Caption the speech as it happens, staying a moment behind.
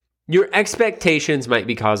Your expectations might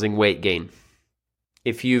be causing weight gain.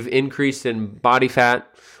 If you've increased in body fat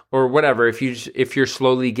or whatever, if you're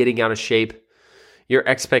slowly getting out of shape, your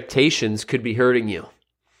expectations could be hurting you.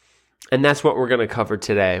 And that's what we're going to cover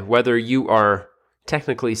today, whether you are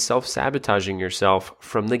technically self-sabotaging yourself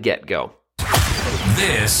from the get-go.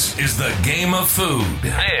 This is the Game of Food.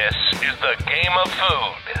 This is the Game of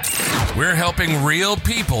Food. We're helping real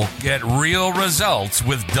people get real results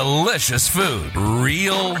with delicious food.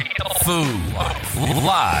 Real food.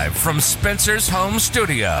 Live from Spencer's home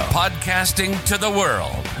studio, podcasting to the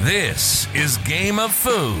world. This is Game of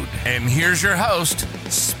Food. And here's your host,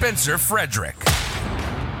 Spencer Frederick.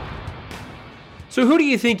 So who do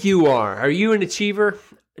you think you are? Are you an achiever?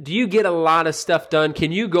 Do you get a lot of stuff done?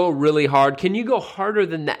 Can you go really hard? Can you go harder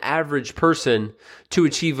than the average person to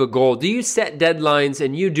achieve a goal? Do you set deadlines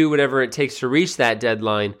and you do whatever it takes to reach that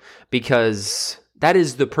deadline because that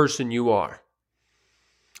is the person you are?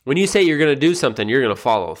 When you say you're going to do something, you're going to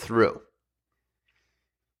follow through.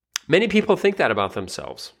 Many people think that about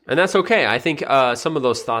themselves, and that's okay. I think some of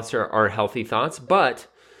those thoughts are healthy thoughts, but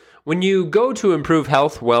when you go to improve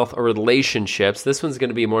health, wealth, or relationships, this one's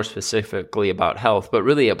going to be more specifically about health, but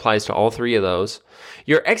really applies to all three of those.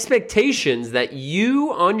 Your expectations that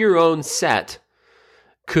you on your own set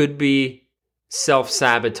could be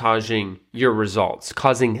self-sabotaging your results,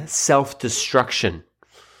 causing self-destruction,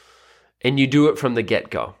 and you do it from the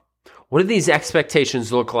get-go. What do these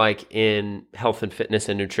expectations look like in health and fitness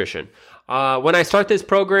and nutrition? When I start this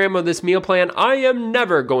program or this meal plan, I am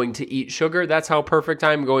never going to eat sugar. That's how perfect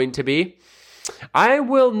I'm going to be. I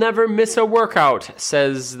will never miss a workout,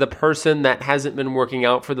 says the person that hasn't been working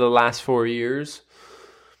out for the last 4 years.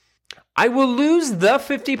 I will lose the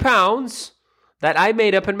 50 pounds that I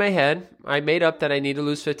made up in my head. I made up that I need to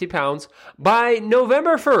lose 50 pounds by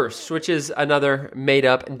November 1st, which is another made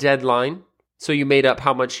up deadline. So you made up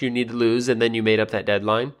how much you need to lose, and then you made up that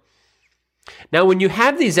deadline. Now, when you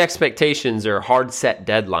have these expectations or hard set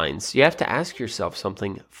deadlines, you have to ask yourself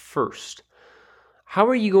something first. How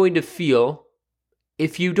are you going to feel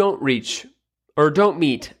if you don't reach or don't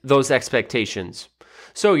meet those expectations?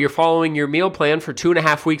 So you're following your meal plan for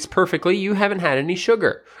 2.5 weeks perfectly. You haven't had any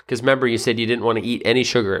sugar. Because remember, you said you didn't want to eat any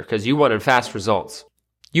sugar because you wanted fast results.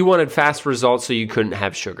 You wanted fast results so you couldn't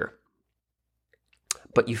have sugar.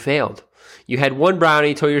 But you failed. You had one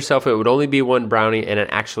brownie, told yourself it would only be one brownie, and it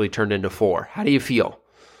actually turned into 4. How do you feel?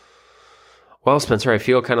 Well, Spencer, I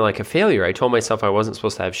feel kind of like a failure. I told myself I wasn't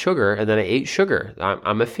supposed to have sugar, and then I ate sugar.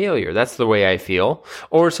 I'm a failure. That's the way I feel.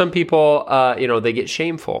 Or some people, they get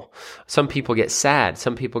shameful. Some people get sad.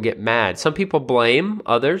 Some people get mad. Some people blame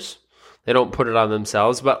others. They don't put it on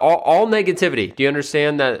themselves. But all negativity, do you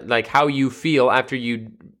understand that, like, how you feel after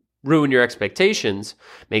you ruin your expectations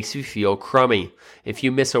makes you feel crummy. If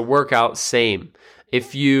you miss a workout, same.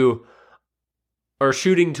 If you are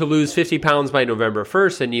shooting to lose 50 pounds by November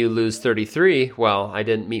 1st and you lose 33, well, I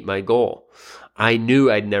didn't meet my goal. I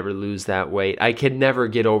knew I'd never lose that weight. I could never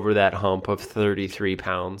get over that hump of 33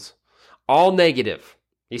 pounds. All negative.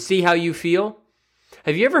 You see how you feel?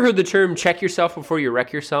 Have you ever heard the term check yourself before you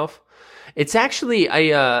wreck yourself? It's actually,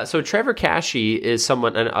 so Trevor Kashey is a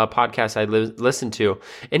podcast I listened to,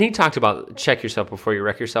 and he talked about check yourself before you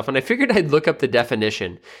wreck yourself, and I figured I'd look up the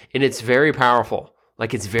definition, and it's very powerful.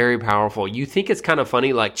 Like, it's very powerful. You think it's kind of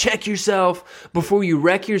funny, like, check yourself before you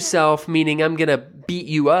wreck yourself, meaning I'm going to beat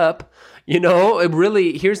you up. It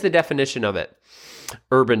really, here's the definition of it.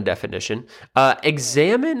 Urban definition.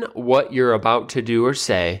 Examine what you're about to do or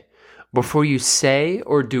say before you say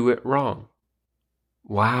or do it wrong.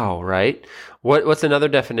 Wow, right? What's another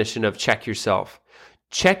definition of check yourself?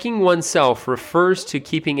 Checking oneself refers to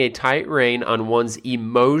keeping a tight rein on one's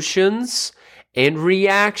emotions and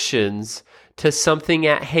reactions to something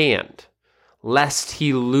at hand, lest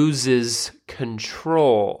he loses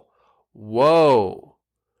control. Whoa.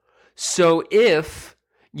 So if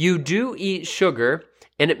you do eat sugar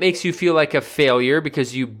and it makes you feel like a failure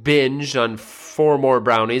because you binged on 4 more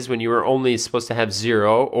brownies when you were only supposed to have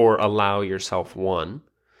 0 or allow yourself 1.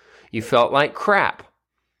 You felt like crap.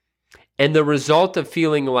 And the result of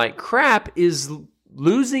feeling like crap is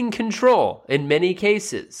losing control in many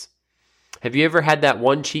cases. Have you ever had that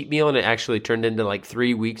one cheat meal and it actually turned into like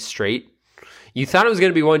 3 weeks straight? You thought it was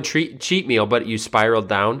going to be one cheat meal, but you spiraled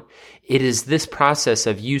down. It is this process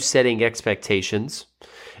of you setting expectations,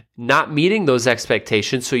 not meeting those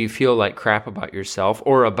expectations so you feel like crap about yourself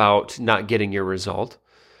or about not getting your result.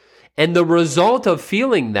 And the result of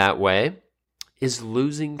feeling that way is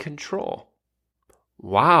losing control.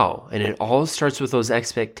 Wow. And it all starts with those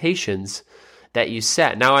expectations that you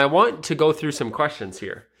set. Now, I want to go through some questions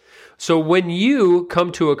here. So when you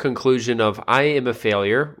come to a conclusion of, I am a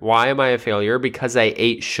failure, why am I a failure? Because I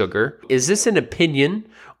ate sugar. Is this an opinion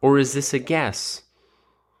or is this a guess?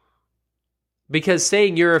 Because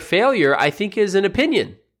saying you're a failure, I think, is an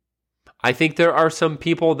opinion. I think there are some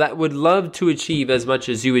people that would love to achieve as much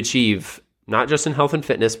as you achieve, not just in health and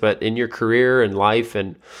fitness, but in your career and life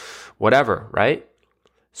and whatever, right?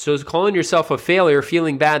 So calling yourself a failure,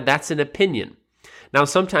 feeling bad, that's an opinion. Now,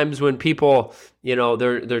 sometimes when people,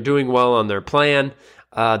 they're doing well on their plan,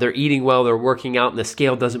 they're eating well, they're working out, and the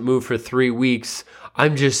scale doesn't move for 3 weeks,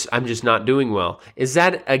 I'm just not doing well. Is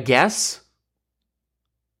that a guess?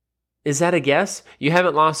 Is that a guess? You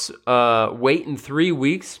haven't lost weight in 3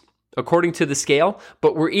 weeks, according to the scale,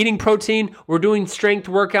 but we're eating protein, we're doing strength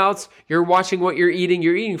workouts, you're watching what you're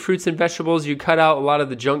eating fruits and vegetables, you cut out a lot of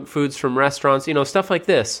the junk foods from restaurants, stuff like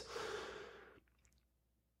this.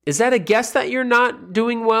 Is that a guess that you're not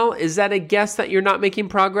doing well? Is that a guess that you're not making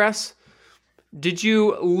progress? Did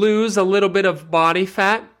you lose a little bit of body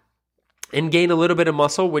fat and gain a little bit of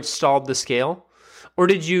muscle, which stalled the scale? Or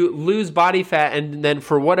did you lose body fat and then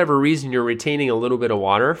for whatever reason you're retaining a little bit of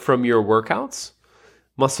water from your workouts?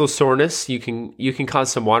 Muscle soreness, you can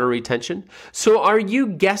cause some water retention. So are you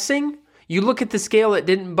guessing? You look at the scale, it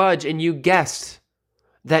didn't budge, and you guessed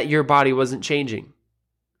that your body wasn't changing.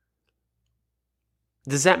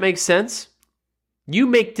 Does that make sense? You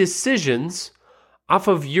make decisions off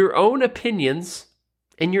of your own opinions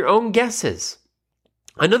and your own guesses.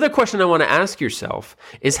 Another question I want to ask yourself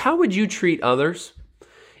is, how would you treat others?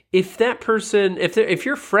 If that person, if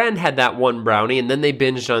your friend had that one brownie and then they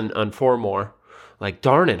binged on 4 more, like,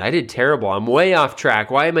 darn it, I did terrible. I'm way off track.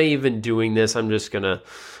 Why am I even doing this? I'm just gonna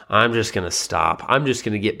stop. I'm just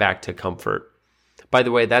gonna get back to comfort. By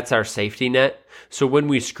the way, that's our safety net. So when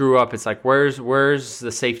we screw up, it's like, where's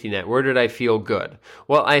the safety net? Where did I feel good?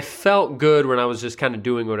 Well, I felt good when I was just kind of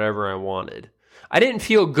doing whatever I wanted. I didn't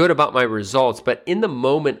feel good about my results, but in the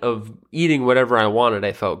moment of eating whatever I wanted,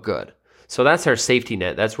 I felt good. So that's our safety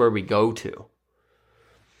net. That's where we go to.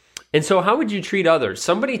 And so how would you treat others?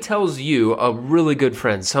 Somebody tells you, a really good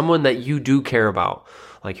friend, someone that you do care about,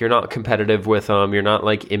 like you're not competitive with them, you're not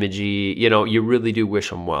like imagey, you really do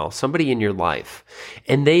wish them well, somebody in your life,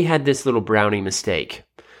 and they had this little brownie mistake.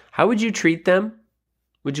 How would you treat them?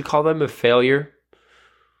 Would you call them a failure?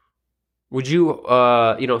 Would you,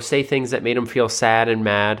 say things that made them feel sad and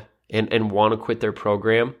mad and want to quit their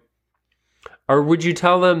program? Or would you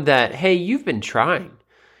tell them that, hey, you've been trying.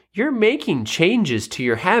 You're making changes to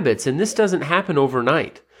your habits, and this doesn't happen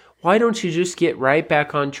overnight. Why don't you just get right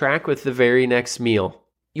back on track with the very next meal?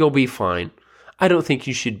 You'll be fine. I don't think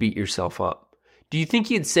you should beat yourself up. Do you think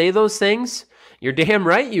you'd say those things? You're damn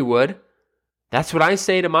right you would. That's what I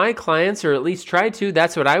say to my clients, or at least try to.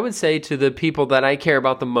 That's what I would say to the people that I care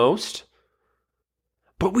about the most.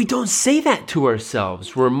 But we don't say that to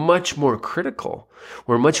ourselves. We're much more critical.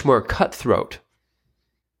 We're much more cutthroat.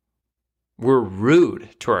 We're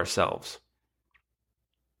rude to ourselves.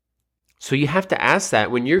 So you have to ask that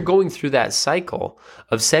when you're going through that cycle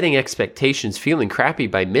of setting expectations, feeling crappy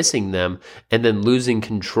by missing them, and then losing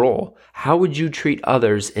control. How would you treat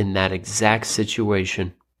others in that exact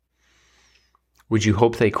situation? Would you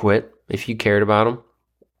hope they quit if you cared about them?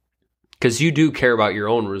 Because you do care about your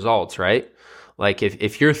own results, right? Like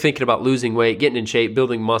if you're thinking about losing weight, getting in shape,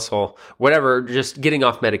 building muscle, whatever, just getting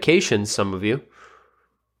off medications, some of you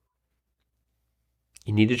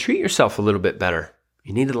need to treat yourself a little bit better.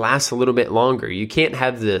 You need to last a little bit longer. You can't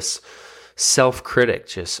have this self-critic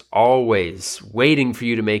just always waiting for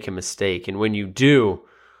you to make a mistake. And when you do,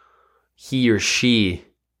 he or she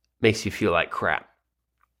makes you feel like crap.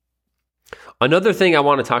 Another thing I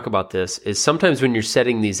want to talk about this is sometimes when you're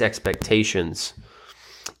setting these expectations,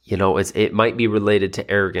 it might be related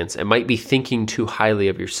to arrogance. It might be thinking too highly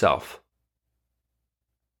of yourself.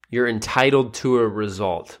 You're entitled to a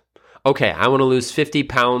result. Okay, I want to lose 50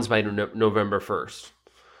 pounds by November 1st.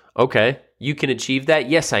 Okay, you can achieve that?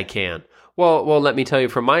 Yes, I can. Well, let me tell you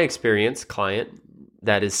from my experience, client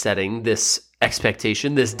that is setting this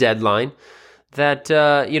expectation, this deadline, that,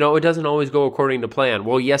 it doesn't always go according to plan.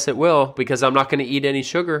 Well, yes, it will, because I'm not going to eat any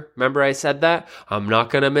sugar. Remember I said that? I'm not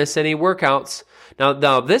going to miss any workouts.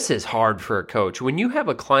 Now, this is hard for a coach. When you have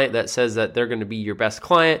a client that says that they're going to be your best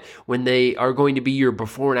client, when they are going to be your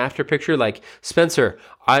before and after picture, like, Spencer,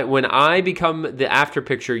 when I become the after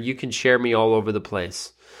picture, you can share me all over the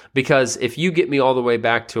place. Because if you get me all the way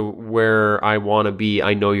back to where I want to be,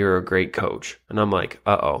 I know you're a great coach. And I'm like,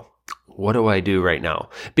 uh-oh, what do I do right now?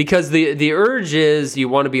 Because the urge is you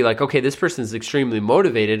want to be like, okay, this person's extremely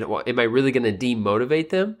motivated. Am I really going to demotivate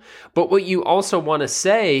them? But what you also want to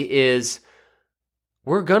say is,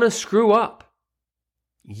 we're going to screw up.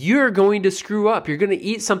 you're going to screw up. You're going to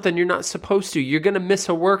eat something you're not supposed to. You're going to miss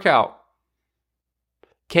a workout.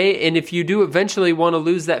 Okay, and if you do eventually want to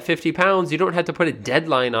lose that 50 pounds, you don't have to put a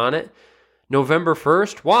deadline on it. November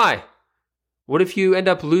 1st, why? What if you end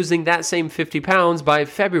up losing that same 50 pounds by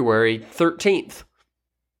February 13th?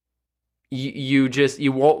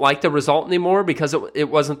 You won't like the result anymore because it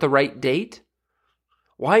wasn't the right date?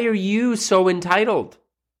 Why are you so entitled?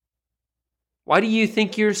 Why do you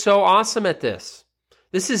think you're so awesome at this?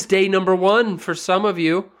 This is day number 1 for some of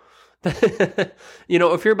you. You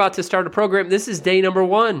know, if you're about to start a program, this is day number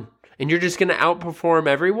 1, and you're just going to outperform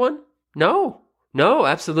everyone? No,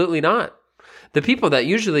 absolutely not. The people that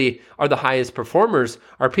usually are the highest performers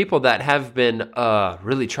are people that have been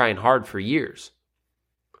really trying hard for years.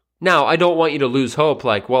 Now, I don't want you to lose hope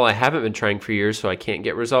like, well, I haven't been trying for years, so I can't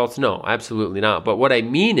get results. No, absolutely not. But what I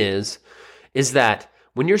mean is that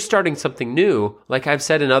when you're starting something new, like I've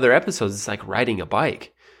said in other episodes, it's like riding a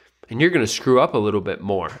bike. And you're going to screw up a little bit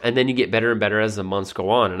more. And then you get better and better as the months go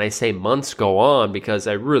on. And I say months go on because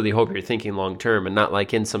I really hope you're thinking long term and not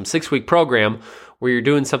like in some 6-week program where you're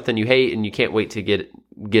doing something you hate and you can't wait to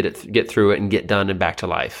get through it and get done and back to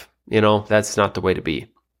life. You know, that's not the way to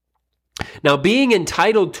be. Now, being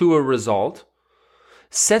entitled to a result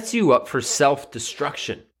sets you up for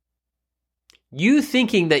self-destruction. You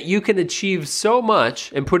thinking that you can achieve so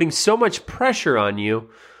much and putting so much pressure on you,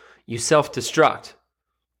 you self-destruct.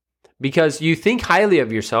 Because you think highly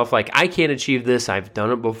of yourself, like, I can't achieve this, I've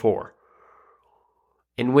done it before.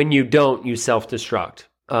 And when you don't, you self-destruct.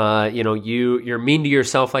 You're mean to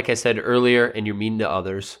yourself, like I said earlier, and you're mean to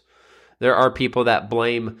others. There are people that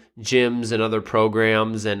blame gyms and other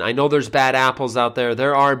programs, and I know there's bad apples out there.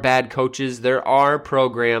 There are bad coaches. There are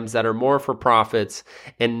programs that are more for profits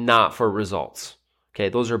and not for results. Okay,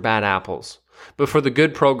 those are bad apples. But for the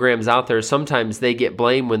good programs out there, sometimes they get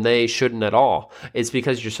blamed when they shouldn't at all. It's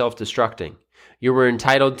because you're self-destructing. You were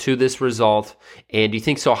entitled to this result, and you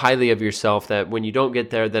think so highly of yourself that when you don't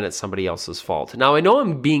get there, then it's somebody else's fault. Now, I know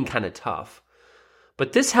I'm being kind of tough,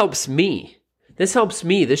 but this helps me. This helps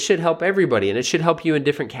me. This should help everybody, and it should help you in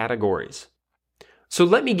different categories. So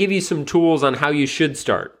let me give you some tools on how you should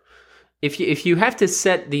start. If you have to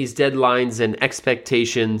set these deadlines and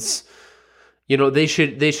expectations, you know, they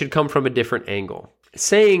should come from a different angle.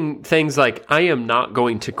 Saying things like, I am not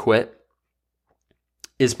going to quit,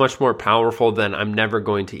 is much more powerful than I'm never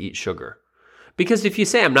going to eat sugar. Because if you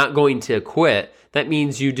say I'm not going to quit, that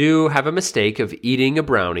means you do have a mistake of eating a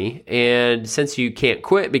brownie. And since you can't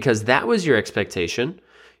quit because that was your expectation,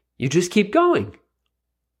 you just keep going.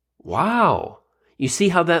 Wow. You see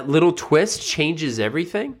how that little twist changes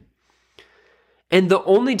everything? And the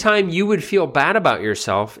only time you would feel bad about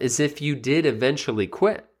yourself is if you did eventually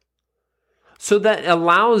quit. So that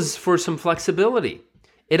allows for some flexibility.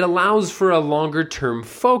 It allows for a longer term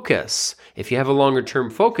focus. If you have a longer term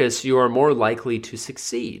focus, you are more likely to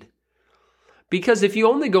succeed. Because if you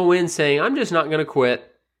only go in saying, I'm just not going to quit,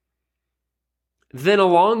 then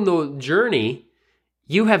along the journey,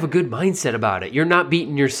 you have a good mindset about it. You're not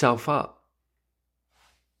beating yourself up.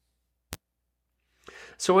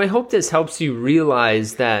 So I hope this helps you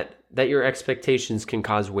realize that your expectations can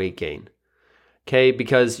cause weight gain. Okay,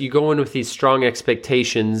 because you go in with these strong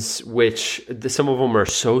expectations, which some of them are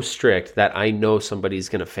so strict that I know somebody's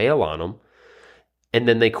going to fail on them, and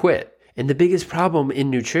then they quit. And the biggest problem in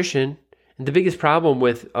nutrition, and the biggest problem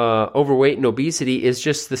with overweight and obesity is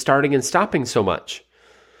just the starting and stopping so much.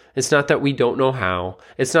 It's not that we don't know how.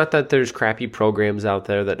 It's not that there's crappy programs out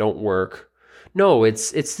there that don't work. No,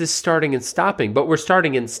 it's this starting and stopping. But we're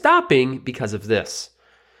starting and stopping because of this.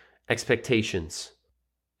 Expectations.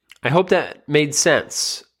 I hope that made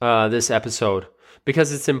sense, this episode,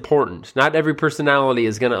 because it's important. Not every personality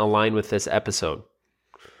is going to align with this episode.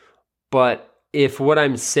 But if what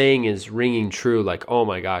I'm saying is ringing true, like, oh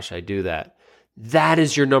my gosh, I do that, that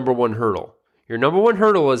is your number one hurdle. Your number one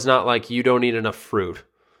hurdle is not like you don't eat enough fruit.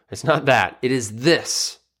 It's not that. It is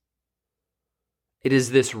this. It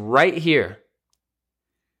is this right here.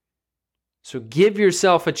 So give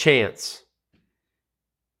yourself a chance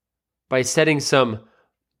by setting some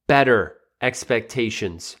better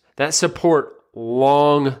expectations that support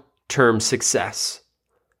long-term success.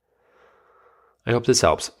 I hope this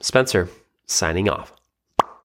helps. Spencer, signing off.